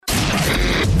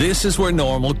This is where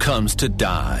normal comes to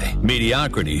die.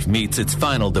 Mediocrity meets its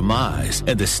final demise,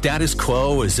 and the status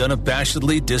quo is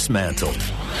unabashedly dismantled.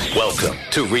 Welcome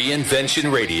to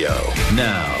Reinvention Radio.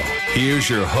 Now, here's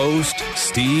your host,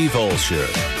 Steve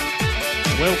Olsher.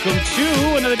 Welcome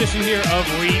to another edition here of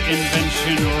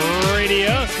Reinvention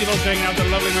Radio. Steve Olsher hanging out with the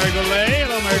lovely Mary Golay.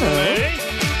 Hello, Mary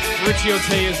Golay. Richie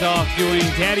O'Tay is off doing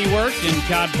daddy work, and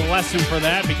God bless him for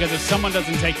that, because if someone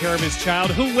doesn't take care of his child,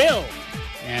 who will?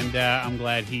 And I'm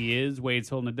glad he is. Wade's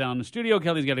holding it down in the studio.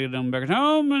 Kelly's got to get them back at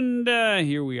home. And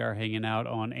here we are hanging out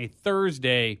on a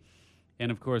Thursday.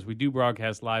 And, of course, we do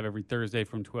broadcast live every Thursday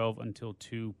from 12 until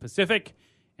 2 Pacific.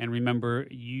 And remember,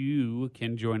 you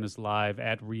can join us live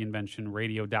at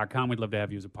reinventionradio.com. We'd love to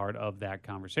have you as a part of that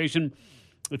conversation.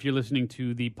 If you're listening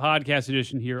to the podcast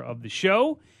edition here of the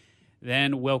show,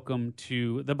 then welcome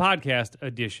to the podcast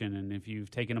edition. And if you've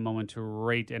taken a moment to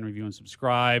rate and review and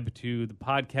subscribe to the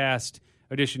podcast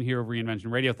edition here of Reinvention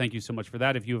Radio, thank you so much for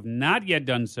that. If you have not yet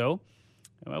done so,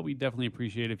 well, we definitely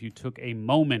appreciate it if you took a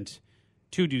moment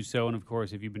to do so. And, of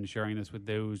course, if you've been sharing this with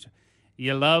those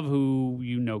you love who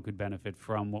you know could benefit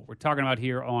from what we're talking about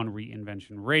here on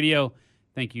Reinvention Radio,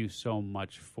 thank you so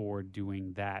much for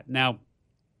doing that. Now,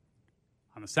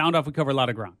 on the Sound Off, we cover a lot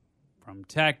of ground, from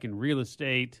tech and real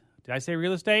estate. Did I say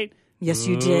real estate? Yes,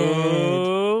 you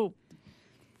did.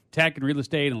 Tech and real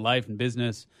estate and life and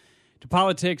business, to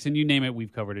politics, and you name it,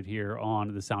 we've covered it here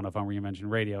on the Sound Off on Reinvention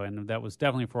Radio. And that was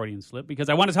definitely a Freudian slip, because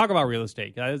I want to talk about real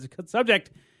estate. It's a subject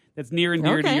that's near and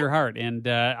dear to your heart. And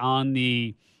on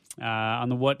the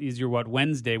What Is Your What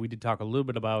Wednesday, we did talk a little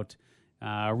bit about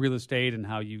real estate and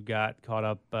how you got caught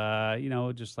up,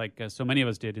 just like so many of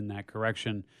us did in that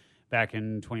correction back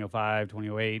in 2005,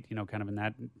 2008, kind of in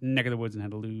that neck of the woods, and had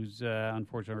to lose,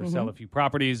 unfortunately, or sell a few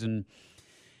properties and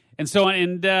so on.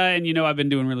 And I've been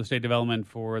doing real estate development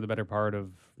for the better part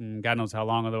of God knows how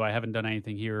long, although I haven't done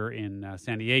anything here in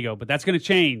San Diego. But that's going to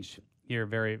change here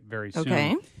very, very soon.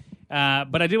 Okay.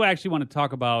 But I do actually want to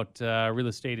talk about real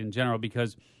estate in general,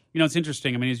 because, it's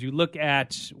interesting. I mean, as you look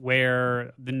at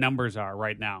where the numbers are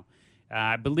right now,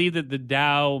 I believe that the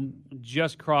Dow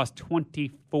just crossed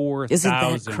 24,000. Isn't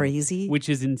that crazy? Which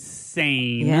is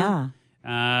insane. Yeah.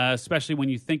 Especially when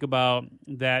you think about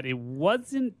that it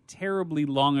wasn't terribly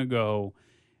long ago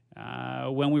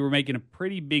when we were making a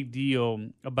pretty big deal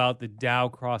about the Dow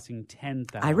crossing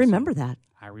 10,000. I remember that.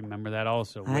 I remember that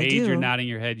also. I Wade, do. You're nodding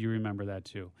your head. You remember that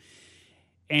too.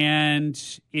 And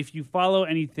if you follow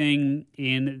anything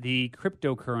in the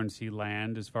cryptocurrency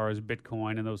land, as far as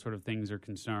Bitcoin and those sort of things are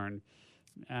concerned,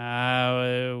 what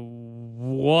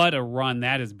a run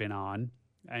that has been on.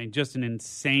 I mean, just an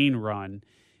insane run.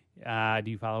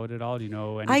 Do you follow it at all? Do you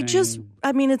know anything?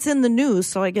 It's in the news,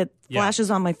 so I get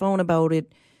flashes on my phone about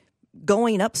it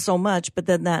going up so much, but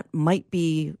then that might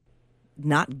be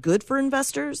not good for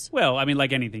investors. Well, I mean,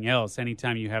 like anything else,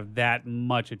 anytime you have that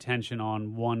much attention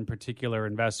on one particular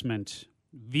investment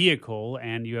vehicle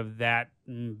and you have that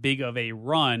big of a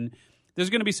run, there's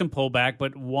going to be some pullback,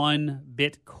 but one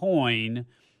Bitcoin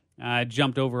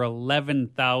jumped over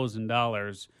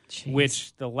 $11,000,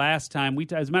 which the last time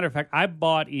as a matter of fact, I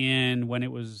bought in when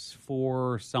it was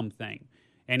for something.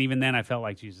 And even then I felt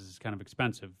like, Jesus, it's kind of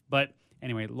expensive. But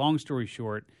anyway, long story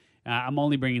short, I'm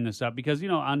only bringing this up because,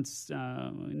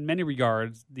 in many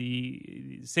regards,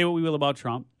 say what we will about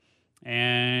Trump.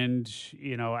 And,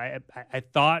 I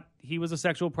thought he was a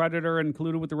sexual predator and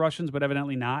colluded with the Russians, but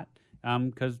evidently not,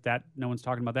 because no one's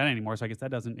talking about that anymore. So I guess that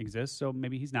doesn't exist. So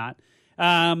maybe he's not.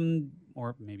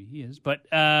 Or maybe he is. But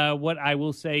what I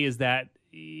will say is that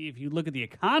if you look at the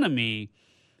economy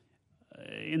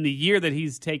in the year that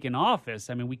he's taken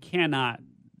office, I mean, we can't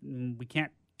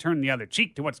turn the other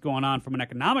cheek to what's going on from an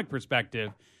economic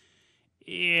perspective.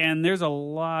 And there's a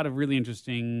lot of really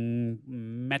interesting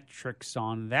metrics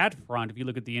on that front. If you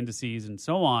look at the indices and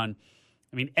so on,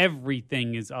 I mean,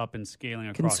 everything is up and scaling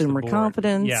across the board. Consumer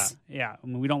confidence. Yeah. I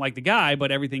mean, we don't like the guy,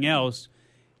 but everything else.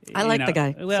 I like the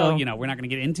guy. Well, we're not going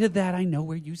to get into that. I know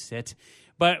where you sit.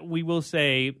 But we will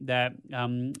say that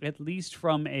at least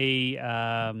from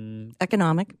an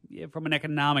economic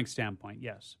standpoint,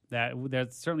 yes,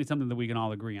 that's certainly something that we can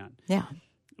all agree on. Yeah.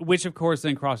 Which, of course,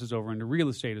 then crosses over into real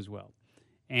estate as well.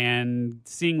 And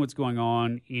seeing what's going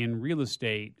on in real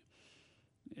estate,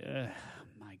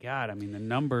 my God, I mean, the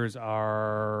numbers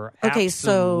are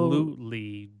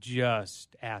absolutely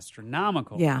just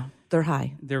astronomical. Yeah, they're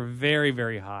high. They're very,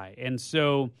 very high. And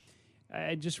so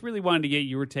I just really wanted to get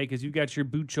your take, because you got your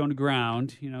boots on the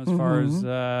ground, as far as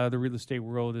the real estate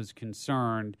world is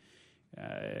concerned.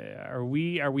 Are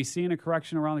we seeing a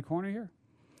correction around the corner here?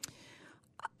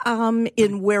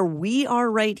 In where we are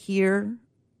right here,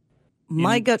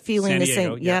 My gut feeling San is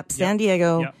saying, Diego, yep, San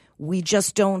Diego, Yep. we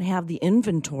just don't have the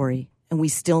inventory, and we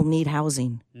still need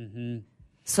housing. Mm-hmm.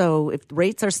 So if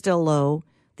rates are still low,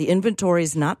 the inventory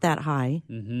is not that high,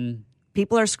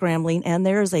 people are scrambling, and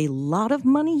there's a lot of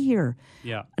money here.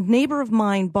 Yeah. A neighbor of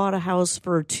mine bought a house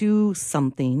for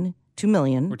 $2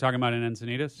 million. We're talking about in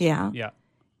Encinitas? Yeah. Yeah.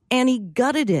 And he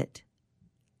gutted it.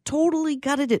 Totally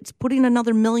gutted it. It's putting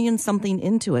another million something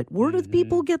into it. Where do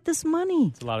people get this money?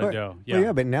 It's a lot of dough. Yeah. Well,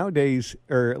 yeah, but nowadays,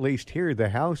 or at least here, the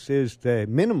house is the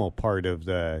minimal part of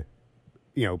the,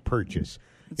 purchase.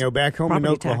 Back home in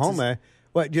property Oklahoma,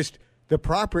 just the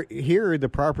the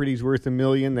property's worth $1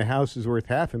 million, the house is worth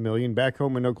 $500,000. Back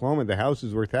home in Oklahoma, the house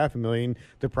is worth $500,000,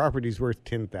 the property's worth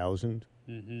 $10,000.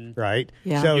 Right?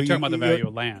 Yeah. So You're talking about the value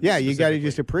of land. Yeah, you got to specifically.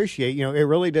 just appreciate, it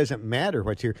really doesn't matter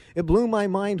what's here. It blew my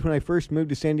mind when I first moved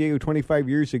to San Diego 25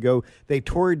 years ago. They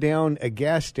tore down a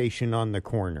gas station on the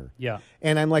corner. Yeah.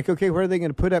 And I'm like, okay, what are they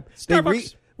going to put up?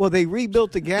 Starbucks. They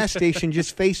rebuilt the gas station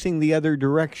just facing the other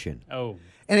direction. Oh.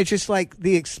 And it's just like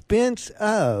the expense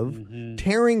of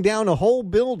tearing down a whole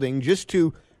building just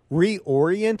to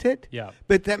reorient it. Yeah.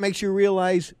 But that makes you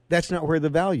realize that's not where the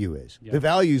value is. Yeah. The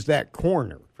value is that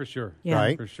corner. For sure. Yeah.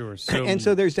 Right? For sure. And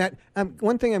so there's that.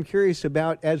 One thing I'm curious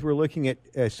about as we're looking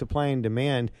at supply and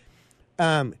demand,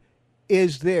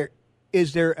 is there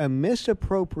a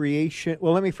misappropriation?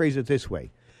 Well, let me phrase it this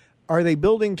way. Are they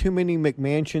building too many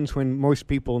McMansions when most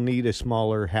people need a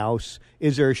smaller house?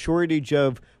 Is there a shortage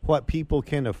of what people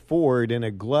can afford and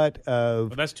a glut of...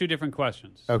 Well, that's two different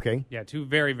questions. Okay. Yeah, two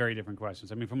very, very different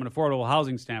questions. I mean, from an affordable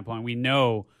housing standpoint, we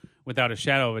know without a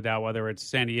shadow of a doubt, whether it's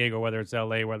San Diego, whether it's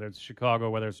L.A., whether it's Chicago,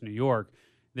 whether it's New York,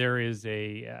 there is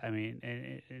a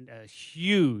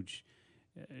huge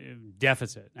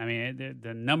deficit. I mean,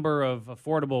 the number of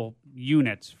affordable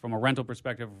units from a rental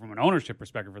perspective, from an ownership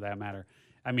perspective for that matter,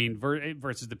 I mean,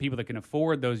 versus the people that can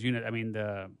afford those units, I mean,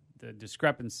 the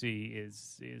discrepancy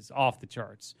is off the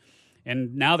charts.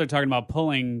 And now they're talking about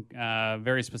pulling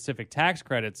very specific tax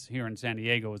credits here in San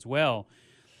Diego as well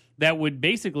that would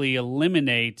basically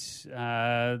eliminate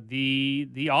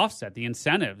the offset, the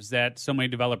incentives that so many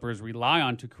developers rely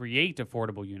on to create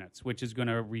affordable units, which is going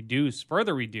to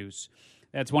further reduce.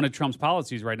 That's one of Trump's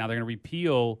policies right now. They're going to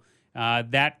repeal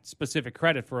that specific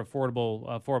credit for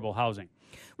affordable housing.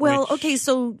 Well, okay,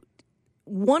 so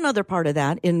one other part of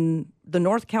that, in the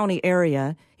North County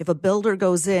area, if a builder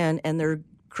goes in and they're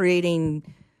creating,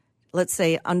 let's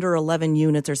say, under 11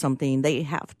 units or something, they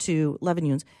have to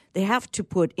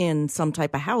put in some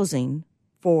type of housing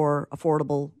for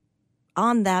affordable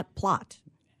on that plot.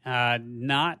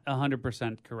 Not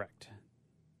 100% correct.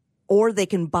 Or they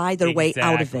can buy their way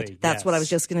out of Exactly, it. That's what I was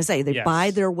just going to say. They Yes.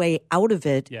 buy their way out of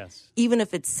it. Yes. Even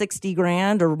if it's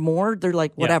 $60,000 or more, they're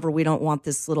like, whatever, we don't want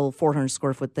this little 400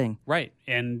 square foot thing. Right.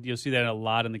 And you'll see that a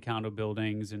lot in the condo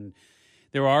buildings. And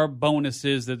there are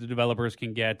bonuses that the developers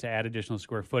can get to add additional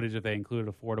square footage if they include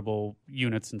affordable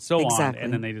units and so Exactly. on.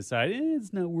 And then they decide,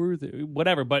 it's not worth it,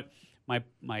 whatever. But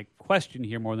my question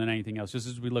here more than anything else, just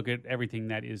as we look at everything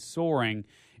that is soaring,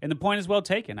 and the point is well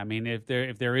taken. I mean, if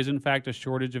there is in fact a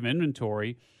shortage of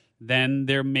inventory, then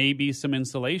there may be some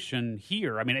insulation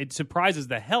here. I mean, it surprises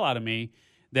the hell out of me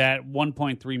that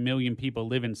 1.3 million people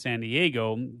live in San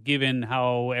Diego, given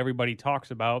how everybody talks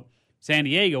about San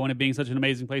Diego and it being such an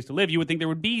amazing place to live. You would think there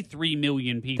would be 3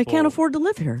 million people. They can't afford to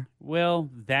live here. Well,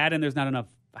 that, and there's not enough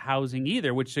housing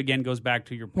either, which again goes back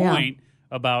to your point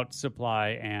about supply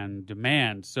and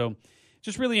demand. So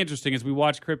just really interesting as we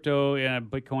watch crypto,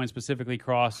 Bitcoin specifically,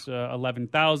 cross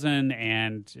 11,000,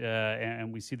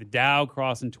 and we see the Dow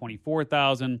crossing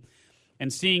 24,000,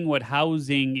 and seeing what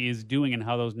housing is doing and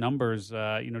how those numbers,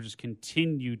 just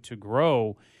continue to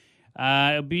grow.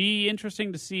 It'll be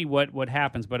interesting to see what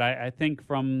happens. But I think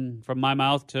from my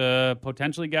mouth to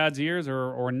potentially God's ears,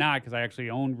 or not, because I actually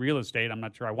own real estate, I'm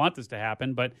not sure I want this to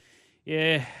happen, but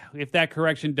if that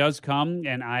correction does come,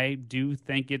 and I do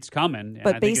think it's coming, and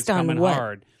but I think based it's coming on what?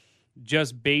 hard,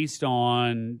 just based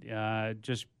on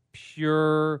just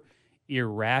pure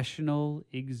irrational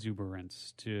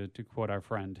exuberance, to quote our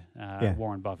friend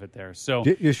Warren Buffett there. So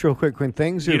just real quick, when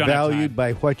things You are don't have valued time.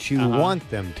 by what you want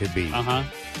them to be.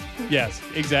 Yes,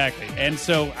 exactly. And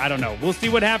so, I don't know. We'll see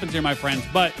what happens here, my friends,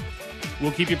 but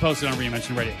we'll keep you posted on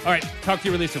Reinvention Radio. All right, talk to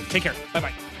you really soon. Take care.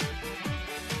 Bye-bye.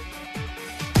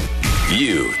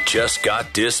 You just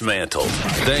got dismantled.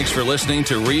 Thanks for listening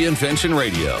to Reinvention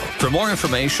Radio. For more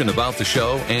information about the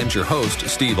show and your host,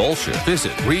 Steve Olsher,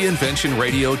 visit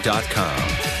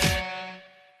reinventionradio.com.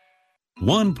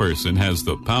 One person has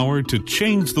the power to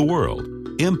change the world,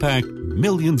 impact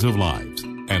millions of lives,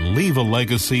 and leave a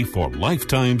legacy for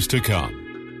lifetimes to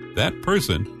come. That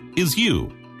person is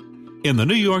you. In the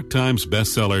New York Times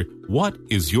bestseller, What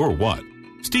is Your What?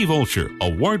 Steve Olsher,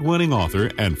 award-winning author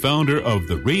and founder of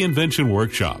the Reinvention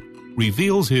Workshop,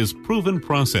 reveals his proven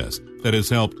process that has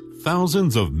helped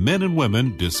thousands of men and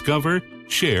women discover,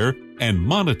 share, and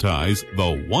monetize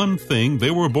the one thing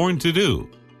they were born to do.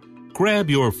 Grab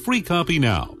your free copy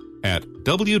now at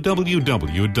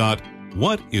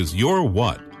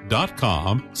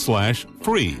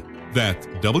www.whatisyourwhat.com/free. That's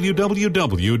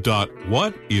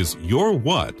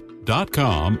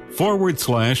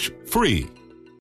www.whatisyourwhat.com/free.